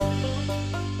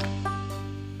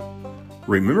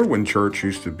Remember when church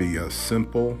used to be a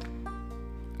simple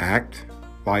act,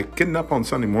 like getting up on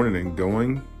Sunday morning and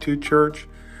going to church,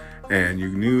 and you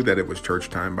knew that it was church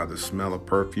time by the smell of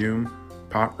perfume,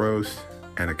 pot roast,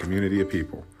 and a community of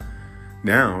people?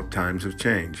 Now, times have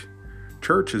changed.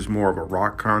 Church is more of a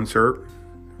rock concert,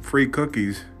 free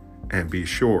cookies, and be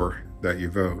sure that you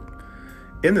vote.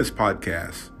 In this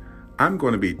podcast, I'm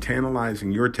going to be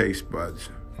tantalizing your taste buds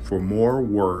for more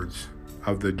words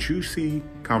of the juicy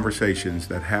conversations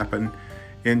that happen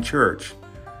in church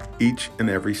each and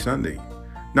every Sunday.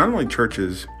 Not only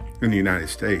churches in the United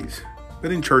States,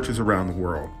 but in churches around the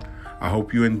world. I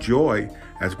hope you enjoy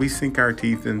as we sink our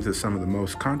teeth into some of the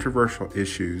most controversial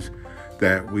issues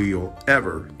that we'll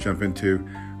ever jump into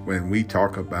when we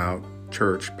talk about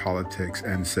church, politics,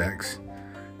 and sex.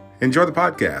 Enjoy the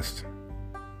podcast.